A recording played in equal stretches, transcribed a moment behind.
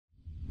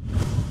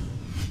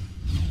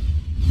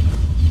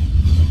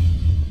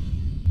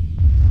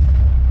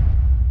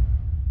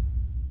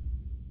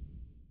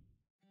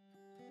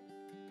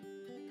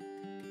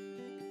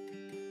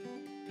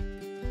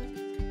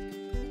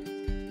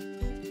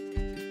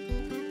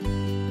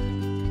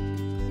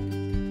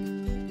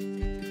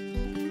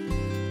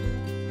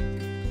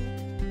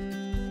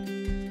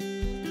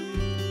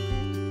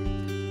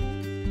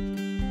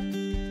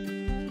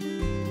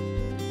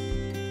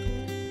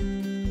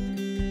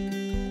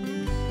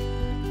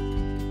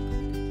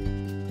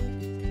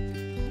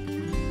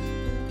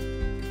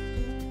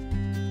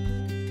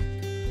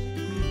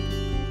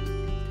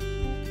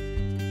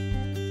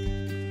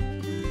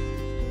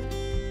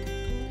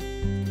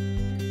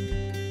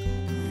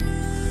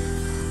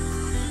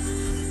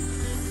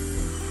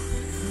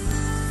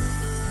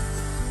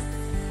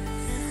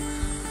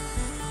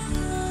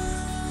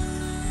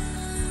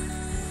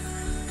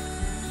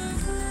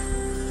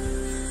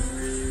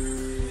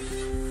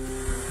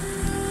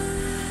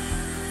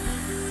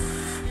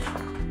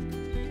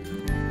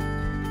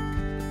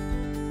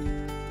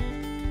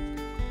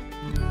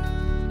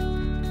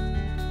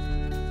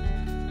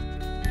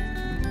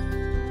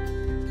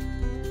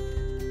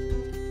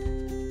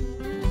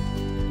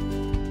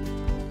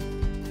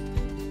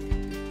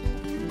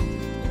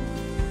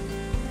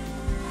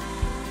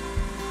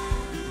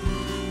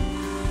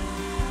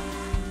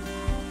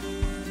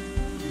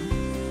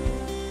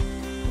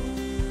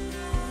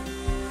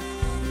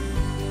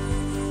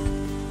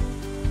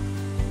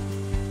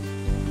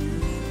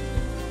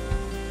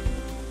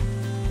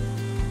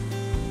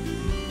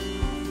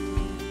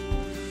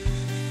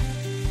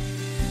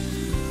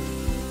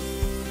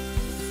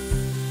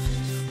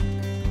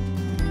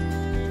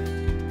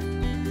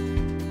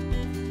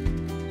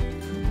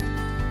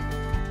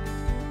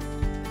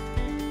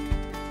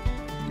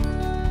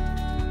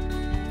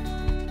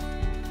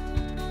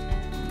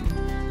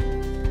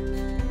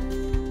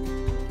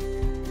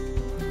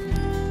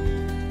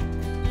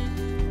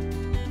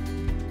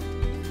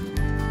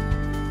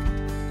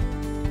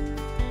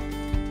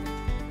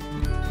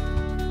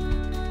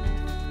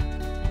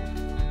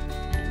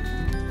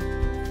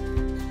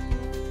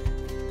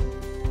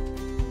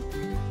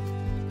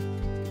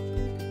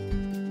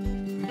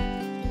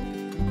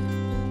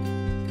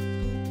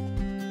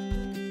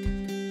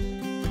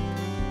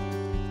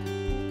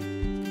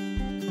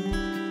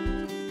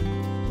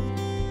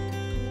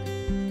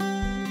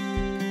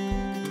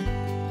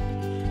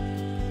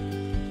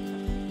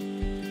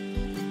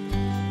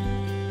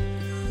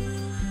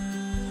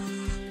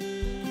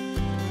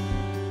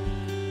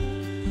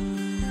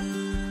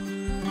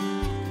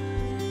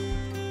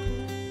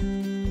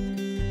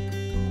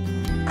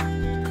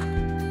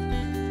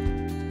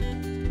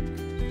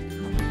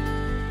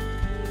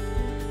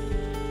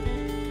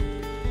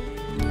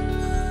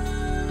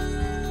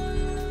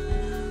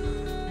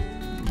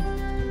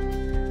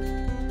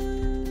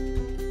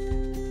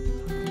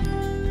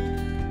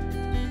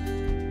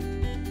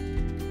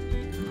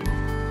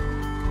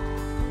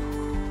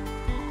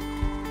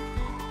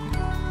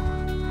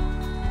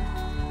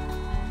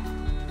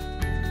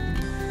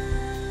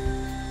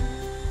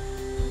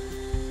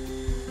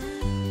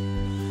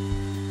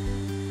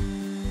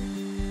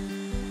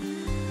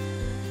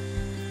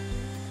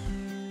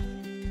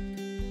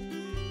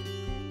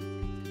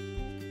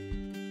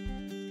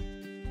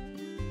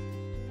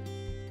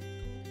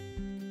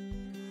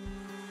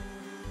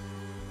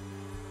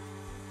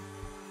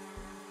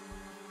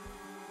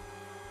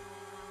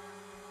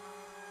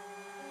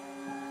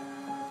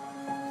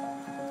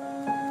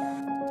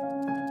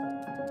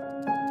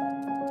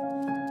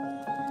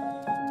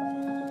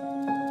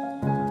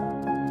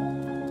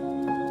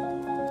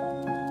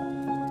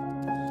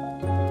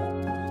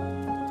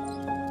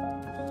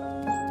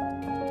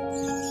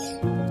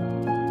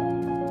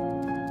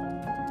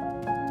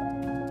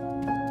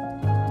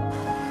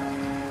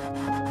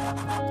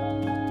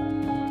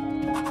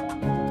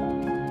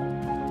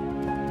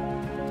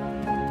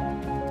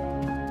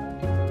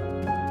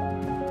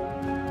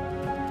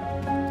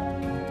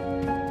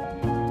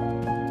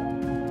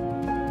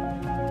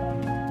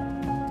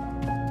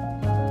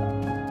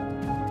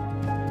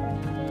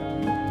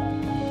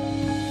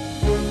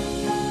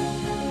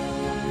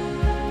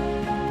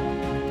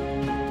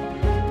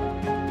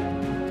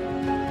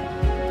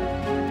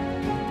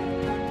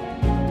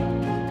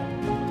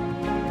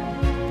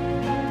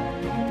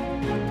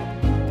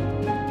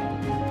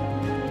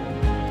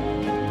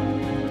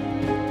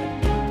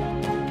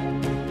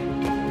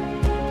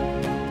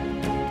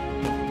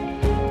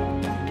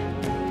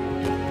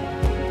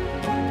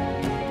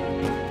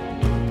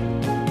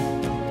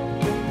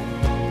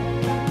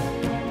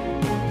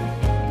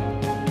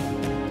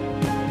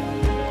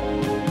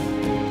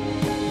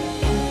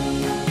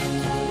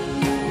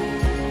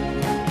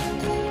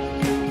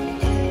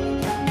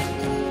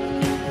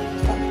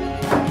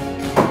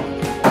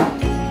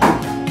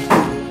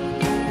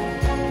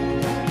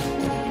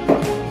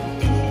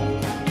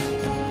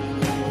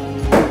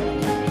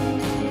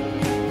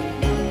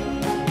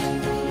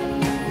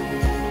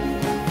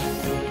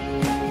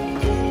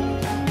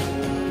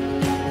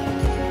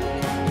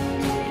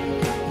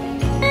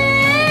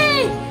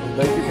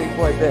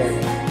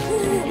bed.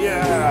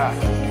 Yeah.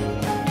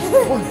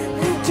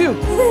 1, 2,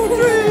 3.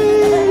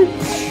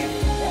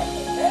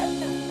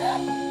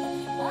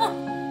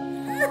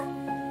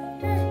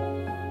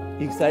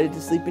 You excited to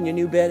sleep in your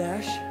new bed,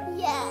 Ash?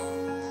 Yeah.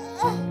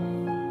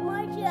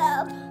 More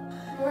jump.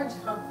 More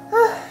jump.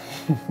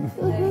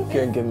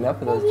 Can't get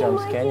enough of those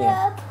jumps, can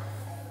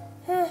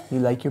you? You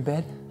like your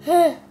bed?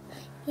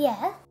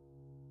 Yeah.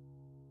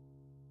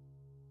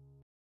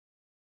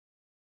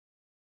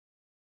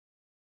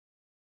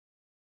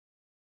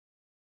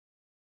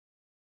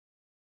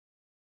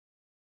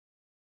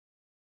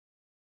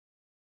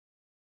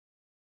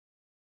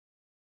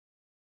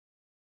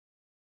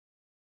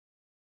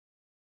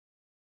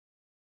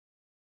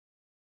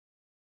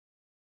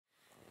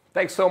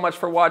 Thanks so much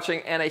for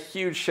watching, and a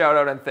huge shout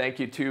out and thank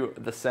you to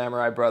the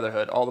Samurai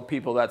Brotherhood, all the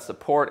people that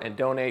support and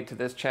donate to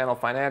this channel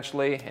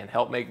financially and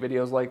help make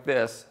videos like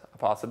this a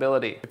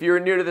possibility. If you're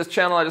new to this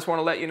channel, I just want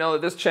to let you know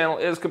that this channel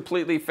is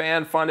completely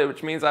fan funded,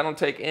 which means I don't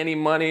take any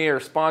money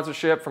or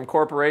sponsorship from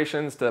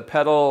corporations to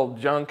peddle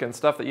junk and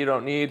stuff that you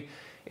don't need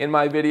in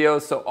my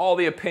videos. So all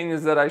the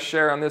opinions that I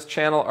share on this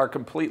channel are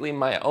completely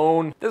my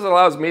own. This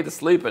allows me to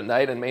sleep at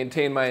night and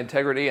maintain my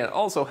integrity, and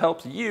also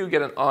helps you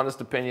get an honest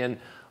opinion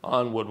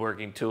on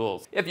woodworking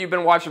tools. If you've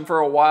been watching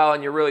for a while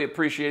and you're really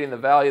appreciating the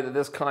value that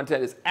this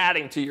content is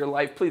adding to your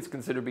life, please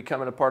consider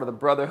becoming a part of the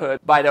Brotherhood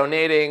by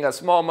donating a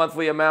small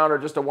monthly amount or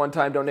just a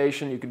one-time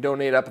donation. You can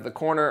donate up in the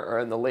corner or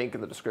in the link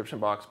in the description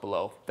box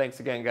below. Thanks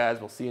again,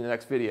 guys. We'll see you in the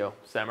next video.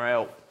 Samurai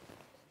out.